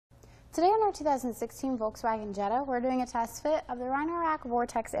Today on our 2016 Volkswagen Jetta, we're doing a test fit of the Rhino Rack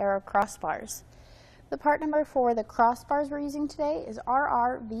Vortex Aero crossbars. The part number for the crossbars we're using today is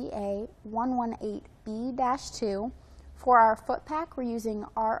RRRVA118B-2. For our foot pack, we're using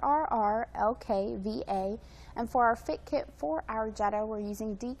RRRLKVA, and for our fit kit for our Jetta, we're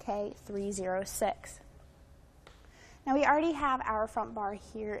using DK306. Now we already have our front bar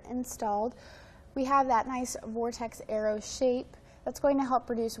here installed. We have that nice Vortex Aero shape that's going to help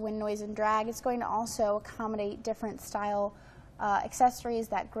reduce wind noise and drag. It's going to also accommodate different style accessories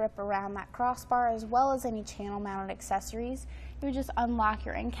that grip around that crossbar, as well as any channel mounted accessories. You would just unlock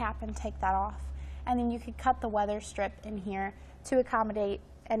your end cap and take that off, and then you could cut the weather strip in here to accommodate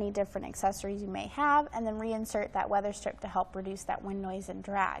any different accessories you may have, and then reinsert that weather strip to help reduce that wind noise and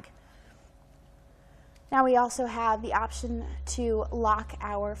drag. Now we also have the option to lock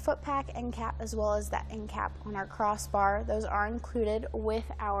our foot pack end cap as well as that end cap on our crossbar. Those are included with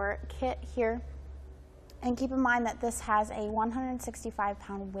our kit here. And keep in mind that this has a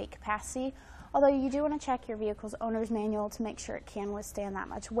 165-pound weight capacity, although you do want to check your vehicle's owner's manual to make sure it can withstand that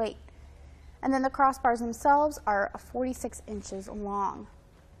much weight. And then the crossbars themselves are 46 inches long.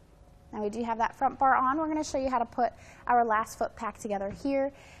 Now we do have that front bar on. We're going to show you how to put our last foot pack together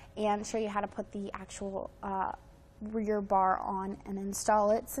here and show you how to put the actual rear bar on and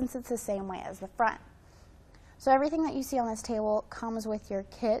install it, since it's the same way as the front. So everything that you see on this table comes with your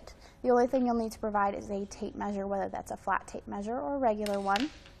kit. The only thing you'll need to provide is a tape measure, whether that's a flat tape measure or a regular one.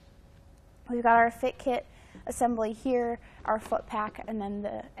 We've got our fit kit assembly here, our foot pack, and then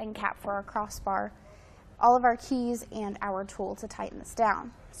the end cap for our crossbar, all of our keys, and our tool to tighten this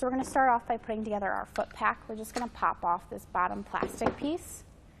down. So we're going to start off by putting together our foot pack. We're just going to pop off this bottom plastic piece,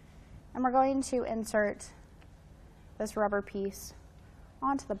 and we're going to insert this rubber piece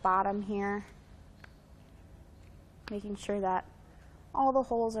onto the bottom here, making sure that all the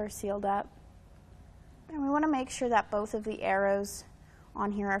holes are sealed up. And we want to make sure that both of the arrows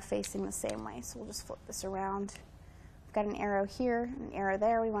on here are facing the same way. So we'll just flip this around. We've got an arrow here, an arrow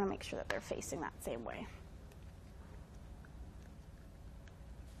there. We want to make sure that they're facing that same way.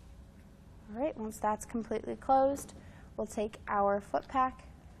 All right, once that's completely closed, we'll take our foot pack.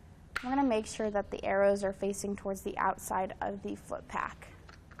 We're going to make sure that the arrows are facing towards the outside of the foot pack.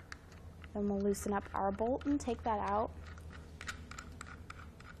 Then we'll loosen up our bolt and take that out.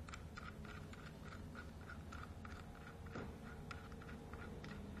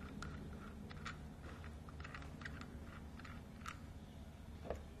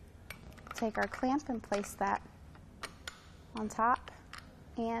 Take our clamp and place that on top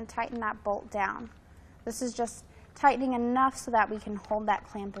and tighten that bolt down. This is just tightening enough so that we can hold that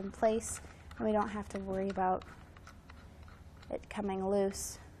clamp in place and we don't have to worry about it coming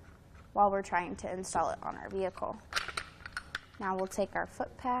loose while we're trying to install it on our vehicle. Now we'll take our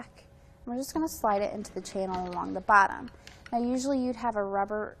foot pack and we're just going to slide it into the channel along the bottom. Now usually you'd have a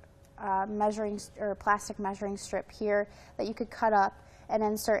rubber measuring or plastic measuring strip here that you could cut up and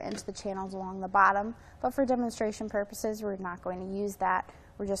insert into the channels along the bottom, but for demonstration purposes we're not going to use that.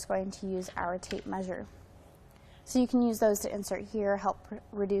 We're just going to use our tape measure. So you can use those to insert here, help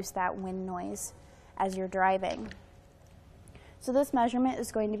reduce that wind noise as you're driving. So this measurement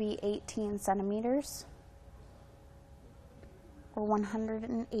is going to be 18 centimeters or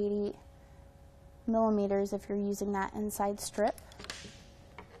 180 millimeters if you're using that inside strip.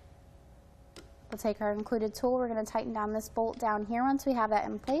 We'll take our included tool. We're going to tighten down this bolt down here once we have that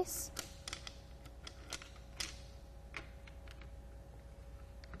in place.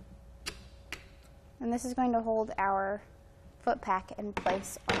 And this is going to hold our foot pack in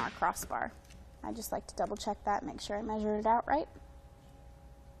place on our crossbar. I just like to double check that, make sure I measured it out right.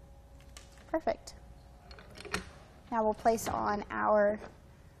 Perfect. Now we'll place on our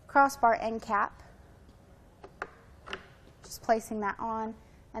crossbar end cap, just placing that on,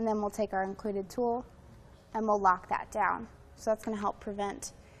 and then we'll take our included tool and we'll lock that down. So that's going to help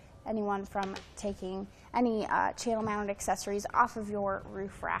prevent anyone from taking any channel mounted accessories off of your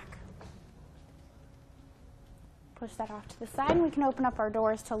roof rack. Push that off to the side and we can open up our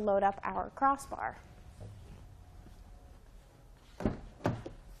doors to load up our crossbar.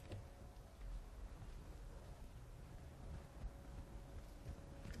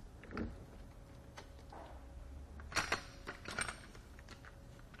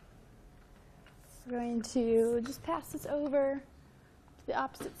 We're going to just pass this over to the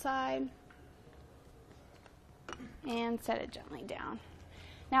opposite side and set it gently down.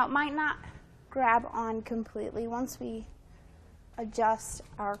 Now it might not grab on completely. Once we adjust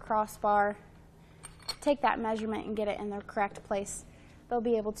our crossbar, take that measurement and get it in the correct place, they'll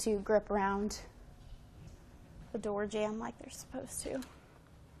be able to grip around the door jamb like they're supposed to.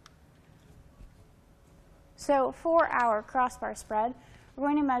 So for our crossbar spread, we're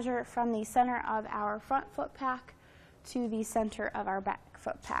going to measure from the center of our front foot pack to the center of our back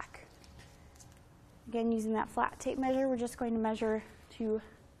foot pack. Again, using that flat tape measure, we're just going to measure to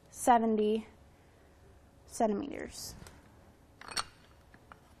 70 centimeters.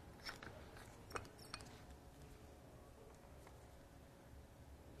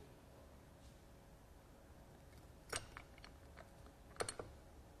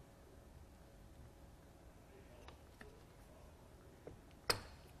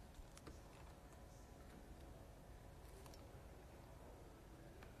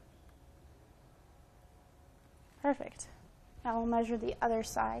 Perfect. Now we'll measure the other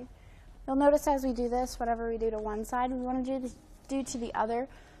side. You'll notice as we do this, whatever we do to one side, we want to do to the other,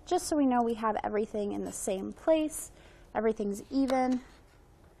 just so we know we have everything in the same place, everything's even.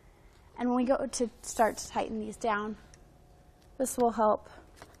 And when we go to start to tighten these down, this will help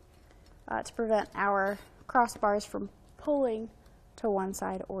to prevent our crossbars from pulling to one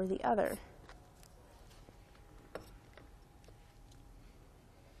side or the other.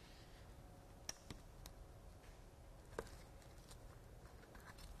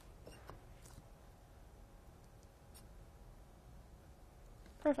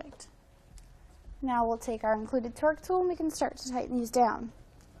 Perfect. Now we'll take our included torque tool and we can start to tighten these down.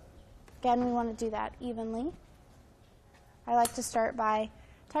 Again, we want to do that evenly. I like to start by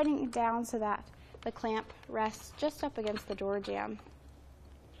tightening it down so that the clamp rests just up against the door jamb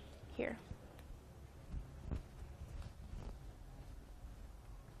here.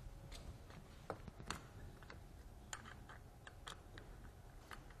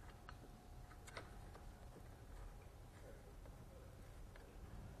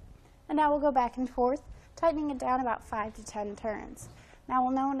 And now we'll go back and forth, tightening it down about 5 to 10 turns. Now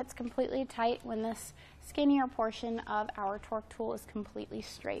we'll know when it's completely tight when this skinnier portion of our torque tool is completely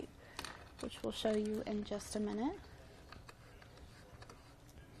straight, which we'll show you in just a minute.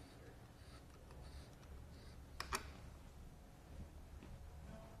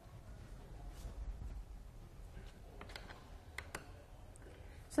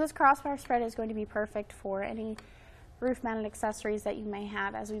 So this crossbar spread is going to be perfect for any roof mounted accessories that you may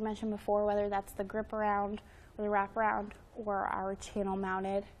have, as we mentioned before, whether that's the grip around or the wrap around or our channel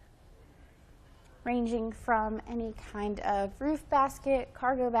mounted, ranging from any kind of roof basket,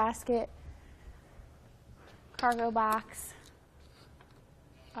 cargo box,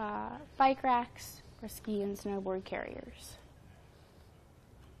 bike racks, or ski and snowboard carriers.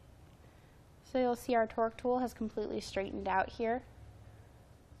 So you'll see our torque tool has completely straightened out here.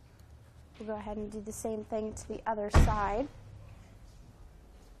 We'll go ahead and do the same thing to the other side.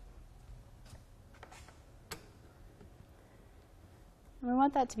 And we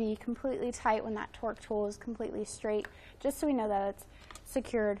want that to be completely tight when that torque tool is completely straight, just so we know that it's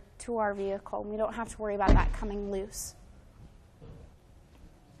secured to our vehicle and we don't have to worry about that coming loose.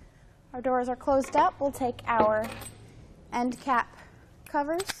 Our doors are closed up. We'll take our end cap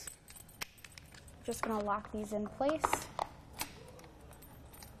covers. Just going to lock these in place.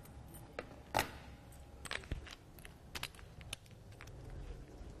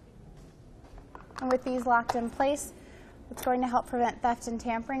 And with these locked in place, it's going to help prevent theft and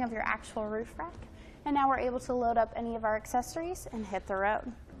tampering of your actual roof rack. And now we're able to load up any of our accessories and hit the road.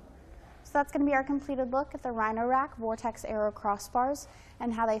 So that's going to be our completed look at the Rhino Rack Vortex Aero crossbars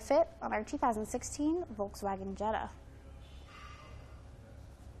and how they fit on our 2016 Volkswagen Jetta.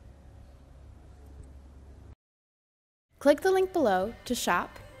 Click the link below to shop,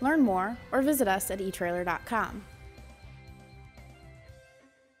 learn more, or visit us at etrailer.com.